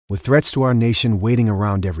With threats to our nation waiting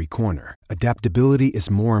around every corner, adaptability is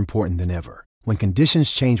more important than ever. When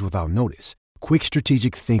conditions change without notice, quick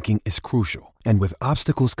strategic thinking is crucial. And with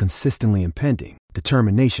obstacles consistently impending,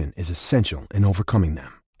 determination is essential in overcoming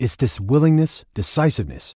them. It's this willingness,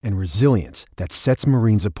 decisiveness, and resilience that sets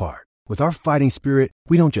Marines apart. With our fighting spirit,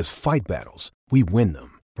 we don't just fight battles, we win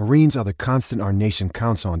them. Marines are the constant our nation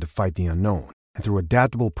counts on to fight the unknown. And through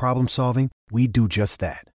adaptable problem solving, we do just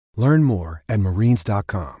that. Learn more at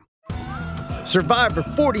marines.com. Survivor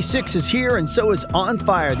 46 is here, and so is On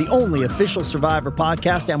Fire, the only official Survivor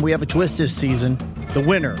podcast, and we have a twist this season. The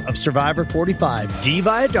winner of Survivor 45, Dee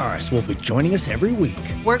Valladares, will be joining us every week.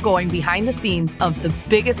 We're going behind the scenes of the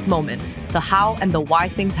biggest moments, the how and the why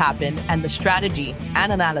things happen, and the strategy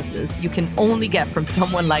and analysis you can only get from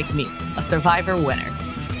someone like me, a Survivor winner.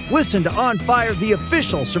 Listen to On Fire, the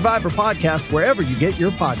official Survivor podcast, wherever you get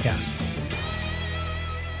your podcasts.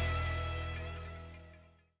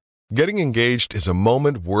 Getting engaged is a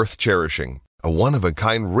moment worth cherishing. A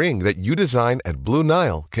one-of-a-kind ring that you design at Blue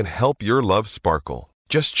Nile can help your love sparkle.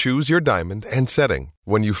 Just choose your diamond and setting.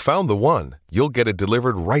 When you've found the one, you'll get it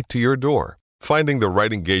delivered right to your door. Finding the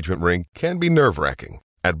right engagement ring can be nerve-wracking.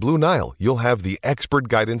 At Blue Nile, you'll have the expert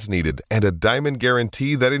guidance needed and a diamond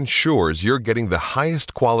guarantee that ensures you're getting the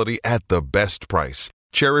highest quality at the best price.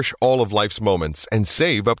 Cherish all of life's moments and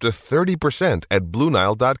save up to 30% at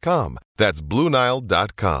BlueNile.com. That's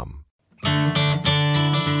BlueNile.com.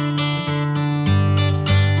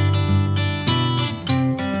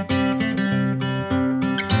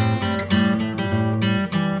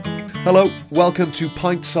 Hello, welcome to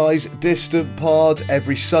Pint Size Distant Pod.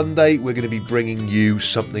 Every Sunday we're going to be bringing you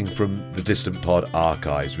something from the Distant Pod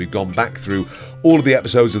archives. We've gone back through all of the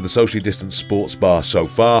episodes of the Socially Distant Sports Bar so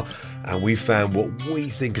far, and we found what we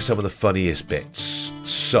think are some of the funniest bits.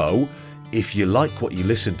 So, if you like what you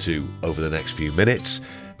listen to over the next few minutes,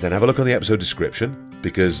 then have a look on the episode description,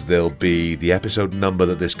 because there'll be the episode number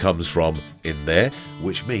that this comes from in there,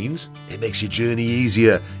 which means it makes your journey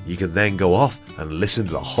easier. You can then go off and listen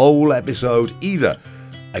to the whole episode, either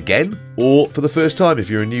again or for the first time. If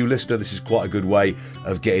you're a new listener, this is quite a good way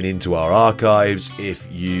of getting into our archives.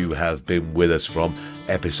 If you have been with us from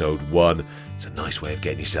episode 1, it's a nice way of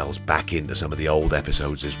getting yourselves back into some of the old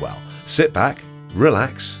episodes as well. Sit back,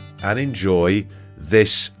 relax, and enjoy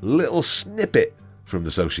this little snippet from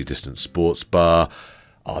the Socially Distant Sports Bar,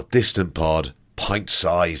 our Distant Pod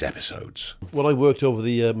pint-size episodes. When I worked over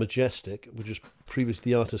the Majestic, which was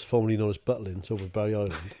previously the artist formerly known as Butlins over Barry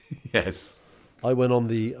Island. Yes. I went on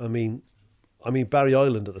the, I mean Barry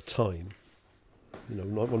Island at the time, you know,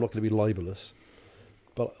 I'm not going to be libelous,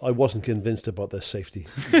 but I wasn't convinced about their safety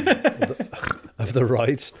of the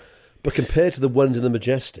rides. But compared to the ones in the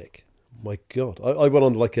Majestic, my God, I went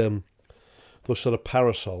on like those sort of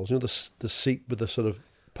parasols, you know, the seat with the sort of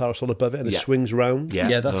parasol above it and it swings round.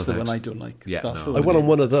 Yeah, that's the one I don't like. Yeah, I went on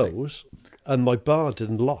one of those and my bar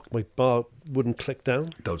didn't lock. My bar wouldn't click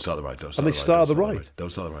down. Don't start the ride. And they started the ride.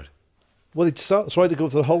 Don't start the ride. Well, they'd start, so I had to go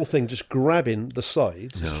through the whole thing, just grabbing the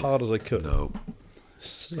sides as hard as I could. No.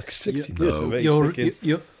 It's like 60 years of age.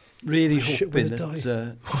 You're really hoping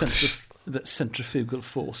that centrifugal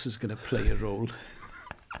force is going to play a role.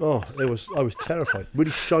 Oh, I was terrified.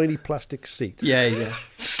 Really shiny plastic seat. Yeah.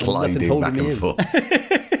 Sliding back and forth.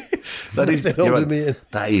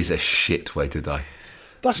 That is a shit way to die.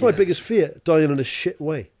 That's my biggest fear, dying in a shit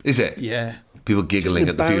way. Is it? Yeah. People giggling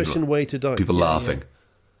at the funeral. Embarrassing way to die. People laughing.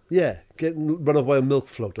 Yeah, getting run over by a milk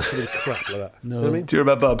float or something crap like that. No. You know what I mean? Do you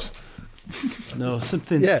remember Bubs? No,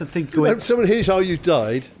 something going... Someone hears how you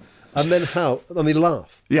died, and then and they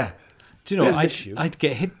laugh. Yeah. Do you know, I'd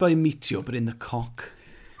get hit by a meteor, but in the cock.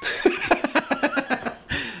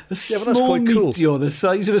 A small meteor the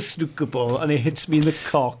size of a snooker ball, and it hits me in the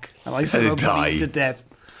cock, and I somehow bleed to death.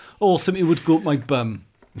 Or something would go up my bum.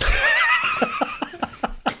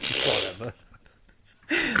 Whatever.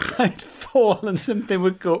 I'd fall and something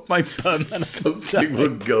would go up my bum. And something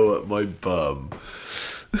would go up my bum.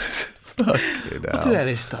 What did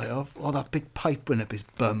Ellis die of? Oh, that big pipe went up his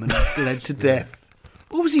bum and bled to death.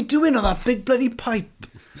 What was he doing on that big bloody pipe?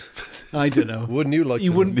 I don't know. Wouldn't you like to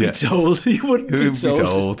know? Wouldn't be told. You wouldn't be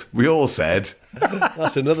told. We all said.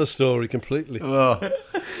 That's another story completely. Oh,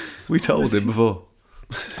 we told him before.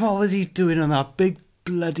 What was he doing on that big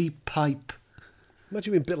bloody pipe?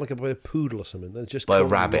 Imagine being bit like by a poodle or something. Then just by a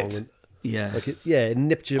rabbit. Yeah. It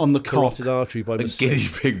nipped your on the carotid artery by mistake. A guinea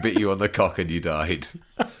pig bit you on the cock and you died.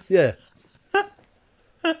 Yeah.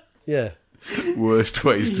 Yeah. Worst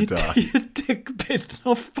ways to die. Your dick bitten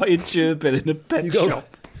off by a gerbil in a pet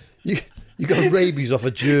shop. You got rabies off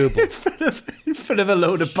a gerbil. in front of a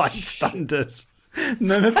load of bystanders.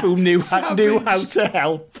 None of whom knew how to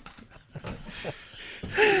help.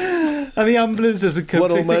 And the ambulance doesn't come.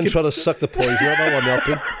 One old man trying to suck the poison out, that one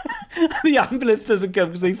helping. The ambulance doesn't come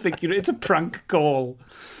because they think it's a prank call.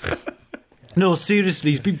 No,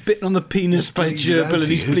 seriously, he's been bitten on the penis by a gerbil and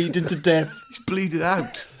he's bleeding to death. He's bleeding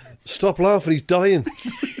out. Stop laughing, he's dying.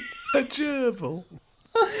 A gerbil.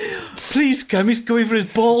 Please come, he's going for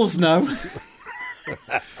his balls now.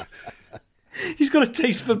 He's got a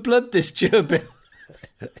taste for blood, this gerbil.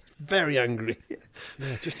 Very angry.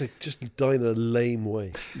 Yeah, just die in a lame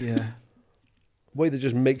way. Yeah. Way that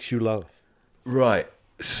just makes you laugh. Right,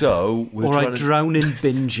 so we're or trying I drown in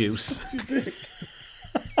bin juice.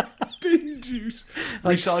 bin juice.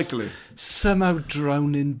 Recycling. Somehow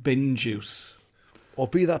drown in bin juice. Or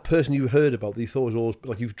be that person you heard about that you thought was always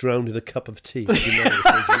like you've drowned in a cup of tea.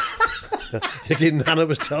 Your nana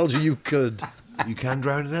was told you could. You can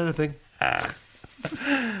drown in anything. A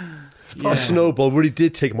snowball really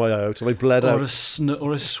did take my eye out and I bled out. Or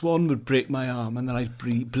a swan would break my arm and then I'd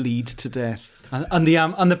bleed to death. And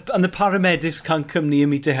the paramedics can't come near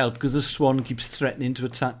me to help because the swan keeps threatening to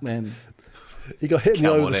attack them. He got hit in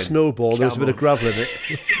the eye with a snowball. There was a bit of gravel in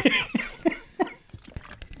it.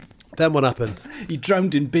 Then what happened? He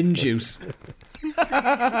drowned in bin juice.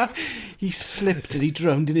 He slipped and he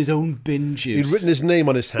drowned in his own bin juice. He'd written his name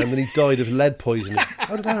on his hand and he died of lead poisoning.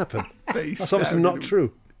 How did that happen? That's obviously not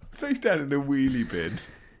true. Face down in a wheelie bin.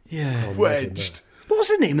 Yeah. Wedged. What was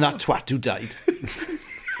the name of that twat who died?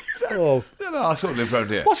 No, I sort of live around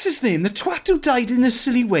here. What's his name? The twat who died in a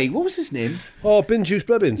silly way. What was his name? Oh, Bin Juice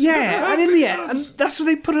Bebbins. Yeah, and in the end, and that's what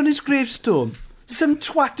they put on his gravestone. Some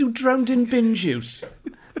twat who drowned in bin juice.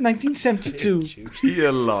 1972.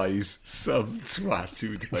 Here lies some twat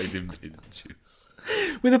who died in bin juice.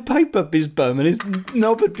 With a pipe up his bum and his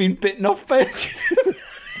knob had been bitten off by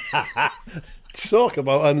a Talk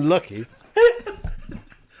about unlucky.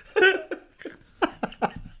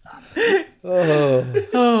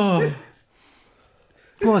 Oh.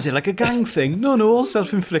 What was it, like a gang thing? No, all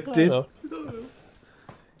self-inflicted. No.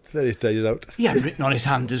 Various days out. He had written on his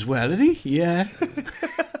hand as well, had he? Yeah.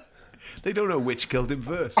 They don't know which killed him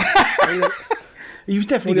first. He was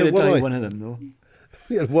definitely going to die one of them, though.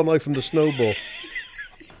 He had one eye from the snowball.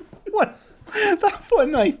 What? That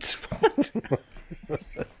one eye twat.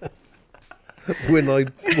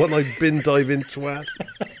 One-eyed bin diving twat.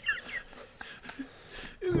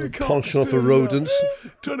 Penchant for rodents.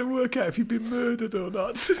 Trying to work out if you've been murdered or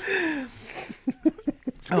not.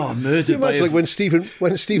 Oh, murdered by like when Stephen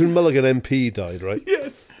Mulligan MP died, right?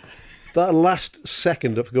 Yes. That last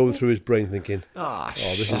second of going through his brain thinking,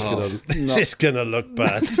 this is gonna look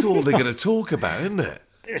bad. This is all they're going to talk about, isn't it?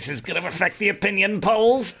 This is going to affect the opinion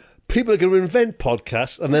polls. People are going to invent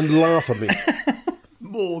podcasts and then laugh at me.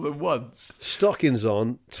 More than once. Stockings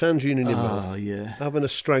on, tangerine in your mouth, yeah. having a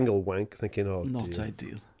strangle wank, thinking, Not dear.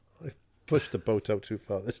 ideal. I pushed the boat out too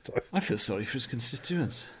far this time. I feel sorry for his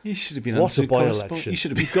constituents. He should have been What a answering by-election.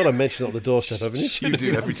 You've got to mention it on the doorstep, haven't you? Should have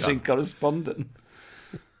been answering correspondent.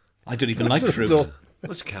 I don't even like fruit.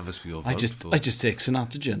 What's canvas for your vote? I just take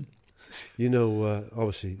Sanatogen. You know,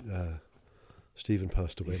 obviously, Stephen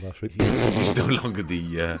passed away last week. He's no longer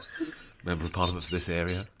the Member of Parliament for this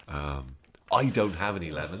area. I don't have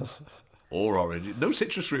any lemons or oranges. No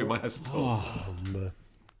citrus fruit in my house at all.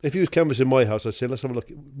 If he was canvassing my house, I'd say, let's have a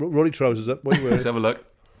look. Roll your trousers up. What are you wearing? Let's have a look.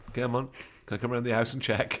 Come on. Can I come around the house and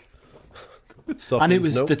check? Stockings, And it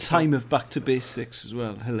was the time of Back to Basics as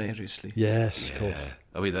well, hilariously. Yes, of course.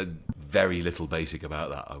 I mean, there's very little basic about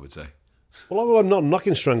that, I would say. Well, I'm not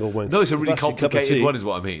knocking strangle wanks. No, it's a really That's your cup of complicated tea. one, is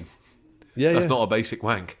what I mean. Yeah, That's not a basic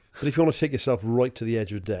wank. But if you want to take yourself right to the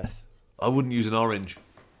edge of death, I wouldn't use an orange.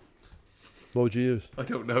 what would you use? I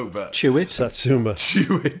don't know, but... Chew it. Satsuma.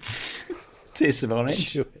 Chew it. Taste of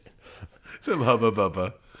orange. Chew it. Some hubba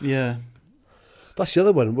bubba. Yeah. That's the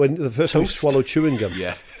other one. When the first time you Toast. swallow chewing gum,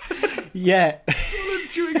 Yeah. Yeah.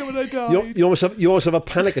 Chewing gum when I died. you almost have a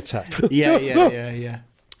panic attack. Yeah.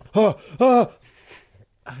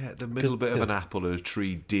 I had the middle bit of an apple and a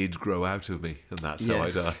tree did grow out of me, and that's how I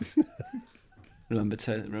Yes. died.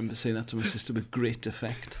 Remember saying that to my sister with great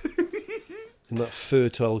effect. In that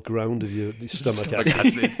fertile ground of your stomach.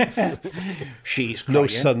 acid. She's crying. No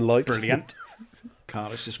sunlight. Brilliant.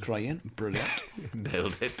 Carlos is crying. Brilliant.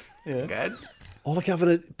 Nailed it. Again. Or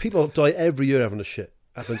like people die every year having a shit.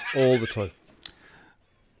 Happens all the time.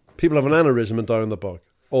 People have an aneurysm and die on the bog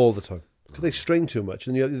all the time because they strain too much,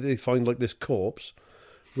 and they find like this corpse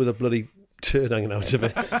with a bloody turd hanging out of it,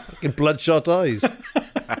 fucking bloodshot eyes.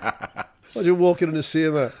 Imagine walking in and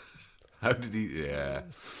seeing that. How did he... Yeah.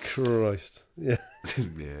 Christ. Yeah.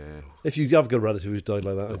 Yeah. If you have got a relative who's died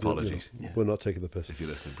like that, Apologies. we're not taking the piss. If you're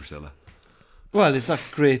listening, Priscilla. Well, there's that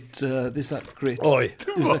great. Oi. There's that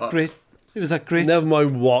great It was that great. Never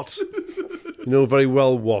mind what. You know very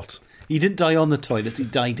well what. He didn't die on the toilet. He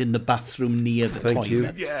died in the bathroom near the Thank you.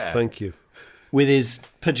 toilet. Yeah. Thank you. With his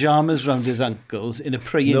pyjamas round his ankles in a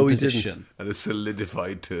praying No, he position. And a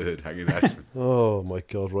solidified turd hanging out. Oh my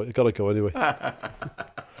God! Right, I gotta go anyway.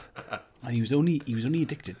 And he was only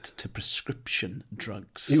addicted to prescription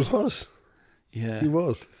drugs. He was. Yeah. He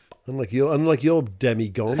was. Unlike your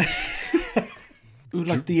demigone. Who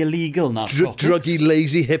like the illegal narcotics. Druggy,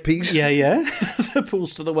 lazy hippies. Yeah. As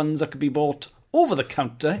opposed to the ones that could be bought over the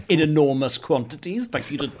counter in enormous quantities. Thank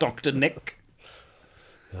you to Dr. Nick.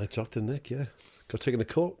 Yeah, Dr. Nick, yeah. Got taken to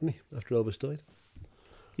court, didn't he, after Elvis died?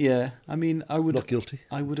 Yeah, I mean, Not guilty.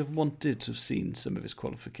 I would have wanted to have seen some of his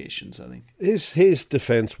qualifications, I think. His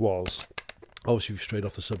defence was, obviously straight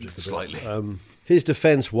off the subject a bit. Slightly. His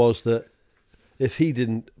defence was that if he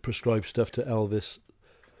didn't prescribe stuff to Elvis,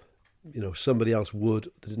 somebody else would,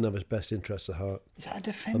 that didn't have his best interests at heart. Is that a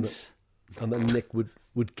defence? And that Nick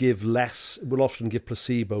would give less, would often give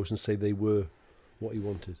placebos and say they were what he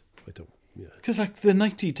wanted. I don't, yeah. Because the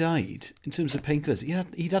night he died, in terms of painkillers,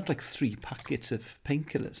 he'd had 3 packets of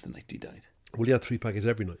painkillers the night he died. Well, he had 3 packets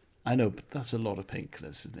every night. I know, but that's a lot of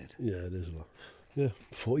painkillers, isn't it? Yeah, it is a lot. Yeah,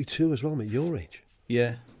 42 as well, mate, your age.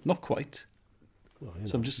 Yeah, not quite. Well,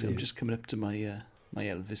 So I'm just coming up to my my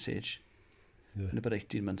Elvis age in about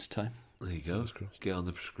 18 months' time. There you go. Get on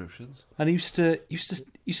the prescriptions. And he used to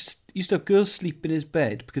have girls sleep in his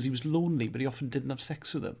bed because he was lonely, but he often didn't have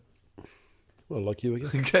sex with them. Well, like you again.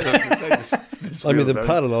 This I mean, the very-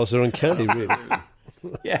 parallels are uncanny, really.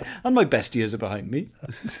 Yeah, and my best years are behind me.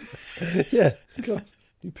 Yeah, God,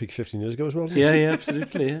 you peaked 15 years ago as well, didn't you? Yeah,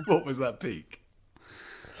 absolutely. Yeah. What was that peak?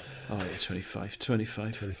 Oh yeah, 25.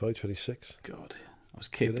 25, 26. God, I was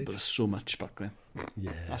capable of so much back then.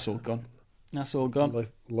 Yeah. That's all gone. That's all gone.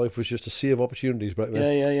 Life was just a sea of opportunities back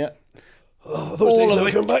then. Yeah. Oh, those days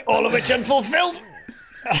never come back. All of which unfulfilled.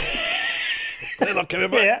 They're not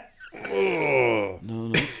coming back. Yeah. Oh.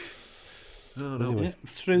 No. Anyway. Yeah,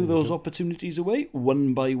 threw those opportunities away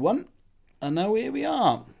one by one, and now here we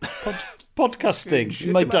are, podcasting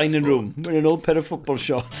in my dining room. We're in an old pair of football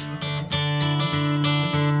shorts.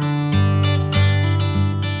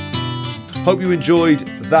 Hope you enjoyed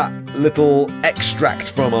that little extract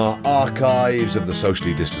from our archives of the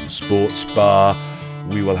Socially Distant Sports Bar.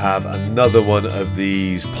 We will have another one of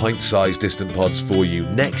these pint-sized distant pods for you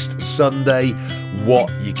next Sunday.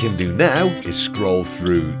 What you can do now is scroll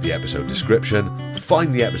through the episode description,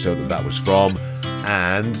 find the episode that was from,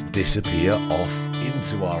 and disappear off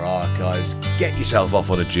into our archives. Get yourself off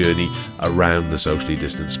on a journey around the Socially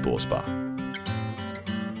Distant Sports Bar.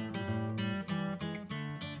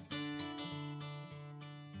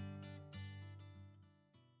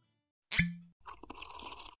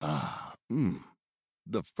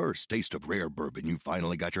 The first taste of rare bourbon you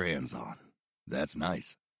finally got your hands on. That's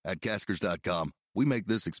nice. At Caskers.com, we make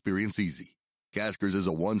this experience easy. Caskers is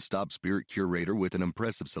a one-stop spirit curator with an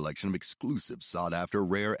impressive selection of exclusive, sought-after,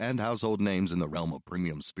 rare, and household names in the realm of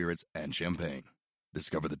premium spirits and champagne.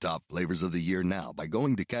 Discover the top flavors of the year now by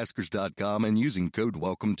going to Caskers.com and using code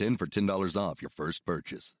WELCOME10 for $10 off your first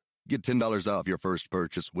purchase. Get $10 off your first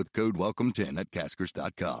purchase with code WELCOME10 at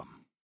Caskers.com.